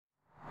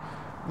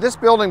This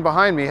building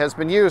behind me has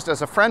been used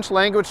as a French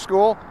language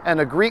school and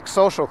a Greek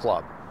social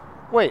club.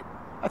 Wait,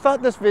 I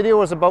thought this video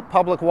was about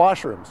public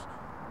washrooms.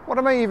 What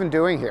am I even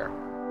doing here?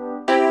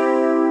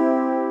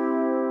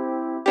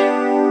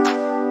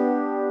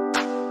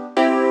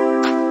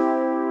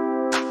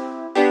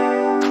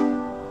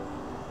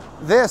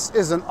 This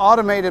is an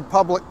automated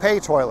public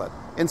pay toilet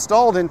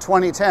installed in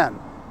 2010.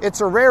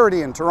 It's a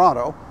rarity in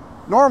Toronto.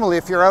 Normally,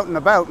 if you're out and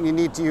about and you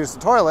need to use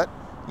the toilet,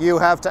 you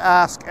have to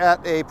ask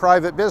at a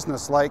private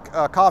business like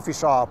a coffee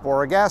shop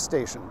or a gas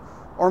station.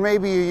 Or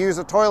maybe you use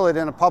a toilet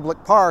in a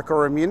public park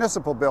or a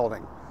municipal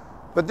building.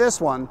 But this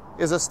one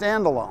is a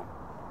standalone.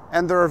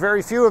 And there are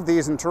very few of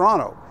these in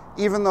Toronto,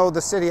 even though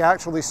the city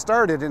actually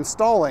started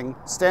installing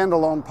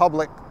standalone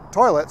public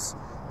toilets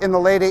in the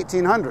late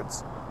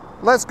 1800s.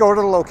 Let's go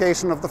to the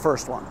location of the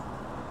first one.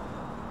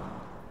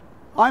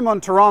 I'm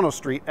on Toronto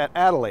Street at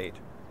Adelaide.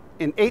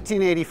 In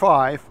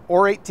 1885,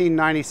 or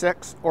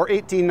 1896, or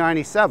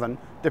 1897,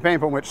 depending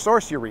upon which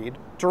source you read,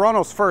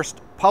 Toronto's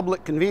first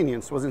public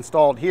convenience was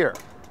installed here.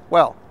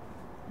 Well,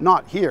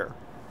 not here.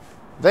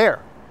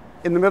 There,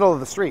 in the middle of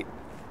the street.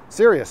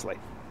 Seriously.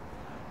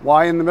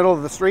 Why in the middle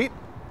of the street?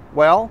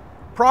 Well,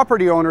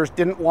 property owners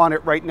didn't want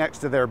it right next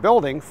to their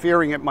building,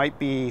 fearing it might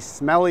be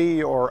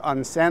smelly or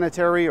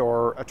unsanitary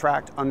or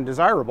attract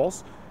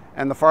undesirables.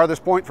 And the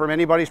farthest point from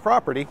anybody's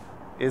property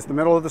is the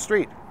middle of the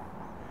street.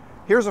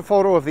 Here's a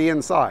photo of the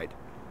inside.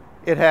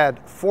 It had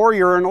 4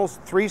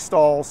 urinals, 3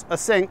 stalls, a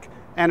sink,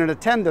 and an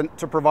attendant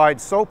to provide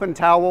soap and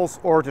towels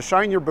or to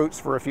shine your boots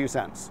for a few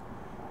cents.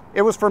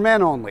 It was for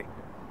men only.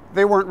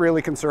 They weren't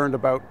really concerned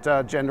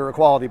about gender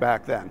equality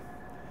back then.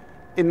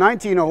 In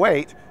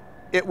 1908,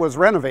 it was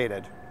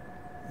renovated.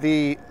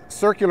 The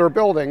circular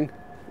building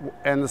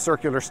and the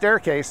circular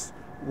staircase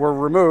were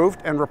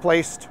removed and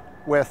replaced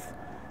with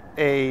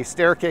a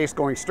staircase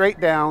going straight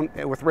down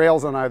with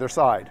rails on either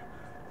side.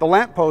 The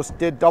lamppost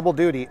did double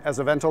duty as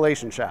a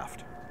ventilation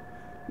shaft.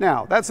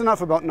 Now, that's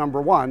enough about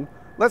number 1.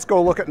 Let's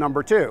go look at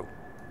number 2.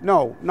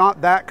 No,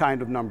 not that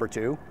kind of number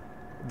 2.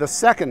 The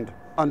second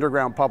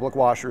underground public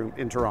washroom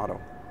in Toronto.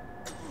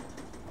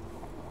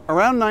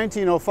 Around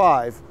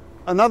 1905,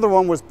 another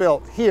one was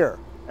built here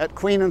at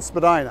Queen and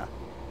Spadina.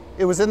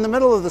 It was in the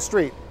middle of the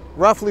street,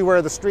 roughly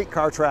where the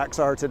streetcar tracks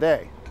are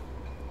today.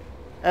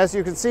 As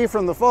you can see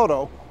from the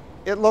photo,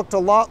 it looked a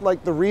lot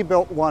like the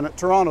rebuilt one at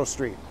Toronto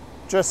Street,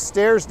 just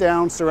stairs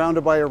down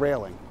surrounded by a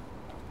railing.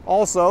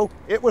 Also,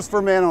 it was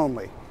for men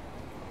only.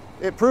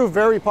 It proved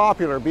very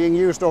popular, being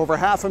used over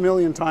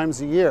 500,000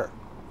 times a year.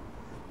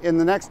 In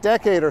the next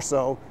decade or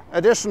so,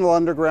 additional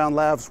underground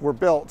lavs were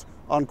built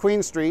on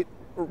Queen Street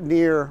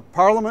near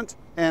Parliament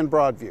and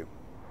Broadview.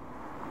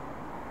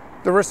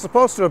 There was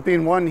supposed to have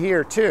been one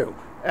here too,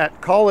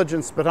 at College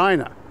and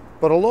Spadina,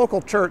 but a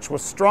local church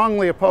was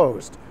strongly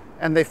opposed,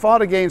 and they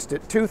fought against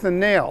it tooth and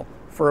nail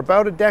for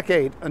about a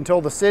decade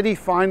until the city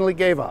finally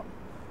gave up.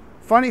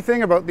 Funny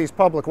thing about these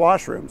public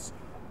washrooms,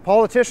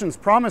 politicians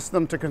promised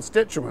them to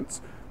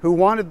constituents who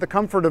wanted the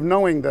comfort of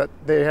knowing that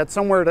they had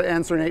somewhere to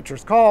answer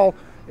nature's call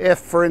if,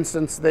 for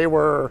instance, they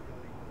were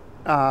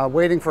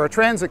waiting for a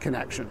transit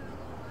connection.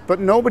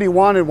 But nobody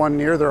wanted one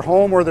near their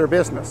home or their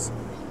business.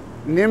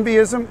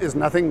 NIMBYism is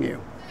nothing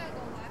new.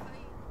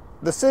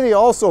 The city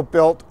also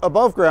built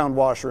above-ground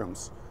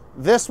washrooms.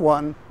 This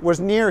one was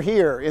near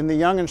here in the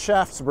Yonge and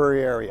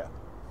Shaftesbury area.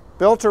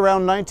 Built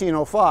around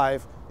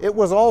 1905, it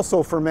was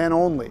also for men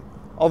only,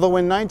 although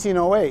in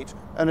 1908,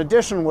 an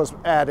addition was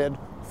added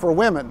for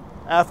women,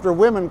 after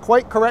women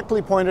quite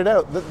correctly pointed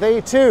out that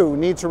they too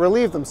need to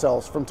relieve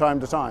themselves from time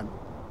to time.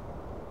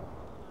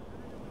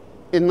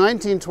 In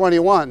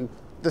 1921,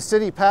 the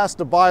city passed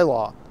a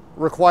bylaw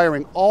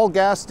requiring all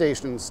gas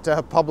stations to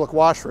have public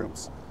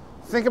washrooms.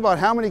 Think about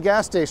how many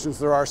gas stations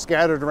there are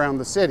scattered around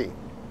the city.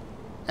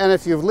 And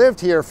if you've lived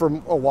here for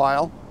a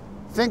while,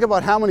 think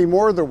about how many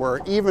more there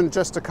were even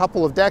just a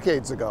couple of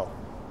decades ago.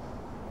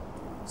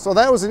 So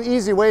that was an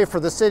easy way for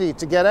the city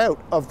to get out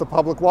of the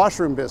public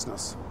washroom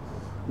business.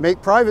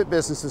 Make private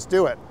businesses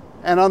do it,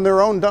 and on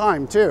their own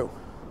dime too.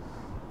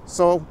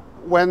 So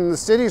when the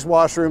city's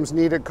washrooms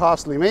needed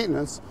costly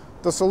maintenance,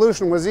 the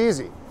solution was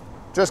easy.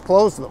 Just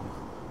close them.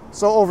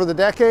 So over the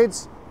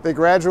decades, they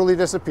gradually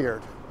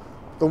disappeared.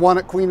 The one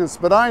at Queen and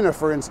Spadina,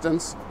 for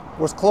instance,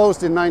 was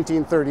closed in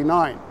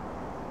 1939.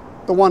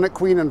 The one at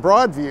Queen and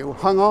Broadview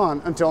hung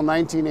on until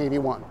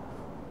 1981.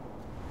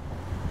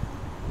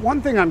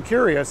 One thing I'm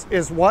curious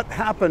is what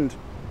happened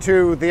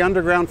to the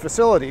underground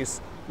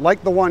facilities,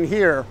 like the one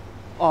here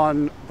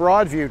on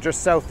Broadview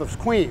just south of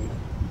Queen.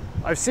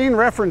 I've seen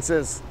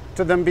references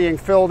to them being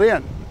filled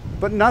in,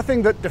 but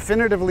nothing that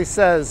definitively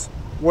says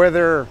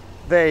whether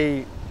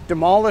they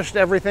demolished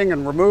everything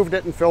and removed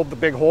it and filled the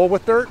big hole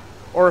with dirt,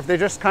 or if they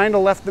just kind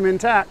of left them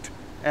intact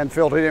and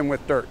filled it in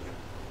with dirt.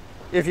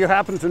 If you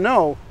happen to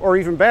know, or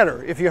even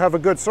better, if you have a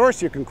good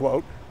source you can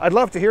quote, I'd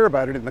love to hear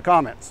about it in the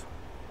comments.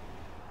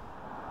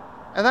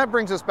 And that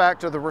brings us back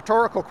to the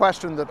rhetorical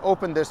question that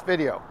opened this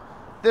video.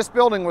 This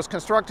building was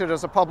constructed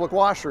as a public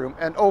washroom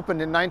and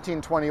opened in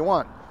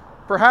 1921.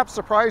 Perhaps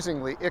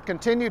surprisingly, it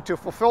continued to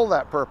fulfill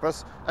that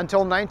purpose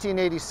until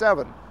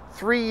 1987,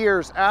 3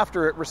 years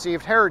after it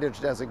received heritage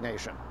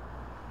designation.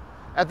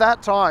 At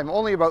that time,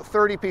 only about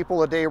 30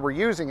 people a day were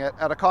using it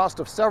at a cost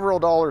of several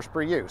dollars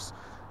per use.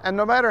 And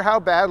no matter how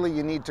badly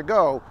you need to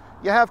go,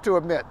 you have to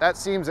admit that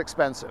seems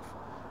expensive.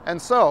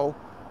 And so,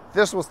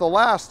 this was the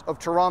last of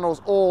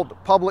Toronto's old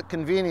public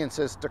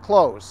conveniences to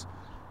close.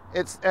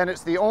 It's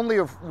the only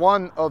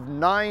one of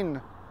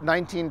 9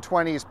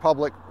 1920s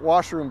public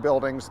washroom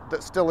buildings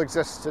that still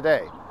exists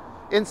today.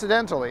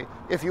 Incidentally,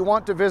 if you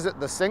want to visit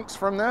the sinks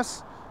from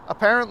this,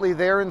 apparently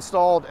they're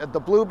installed at the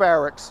Blue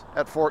Barracks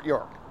at Fort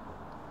York.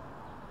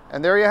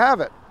 And there you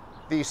have it,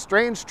 the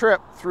strange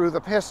trip through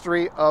the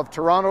history of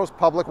Toronto's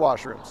public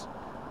washrooms.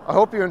 I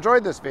hope you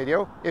enjoyed this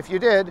video. If you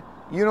did,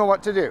 you know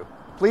what to do.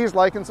 Please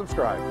like and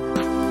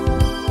subscribe.